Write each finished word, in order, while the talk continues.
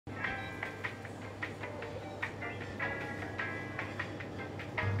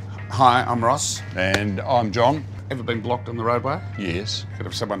Hi, I'm Ross. And I'm John. Ever been blocked on the roadway? Yes. Could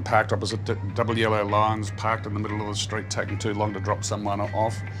have someone parked opposite double yellow lines, parked in the middle of the street, taking too long to drop someone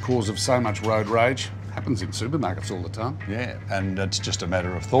off. Cause of so much road rage. Happens in supermarkets all the time. Yeah, and it's just a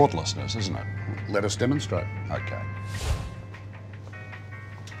matter of thoughtlessness, isn't it? Let us demonstrate. Okay.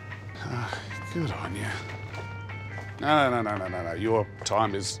 Good on you. No. Your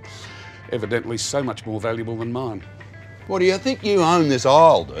time is evidently so much more valuable than mine. What, do you think you own this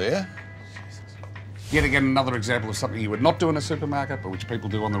aisle, do you? Yet again, another example of something you would not do in a supermarket, but which people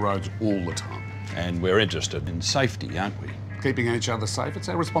do on the roads all the time. And we're interested in safety, aren't we? Keeping each other safe. It's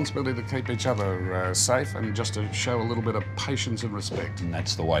our responsibility to keep each other safe and just to show a little bit of patience and respect. And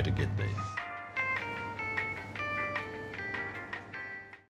that's the way to get there.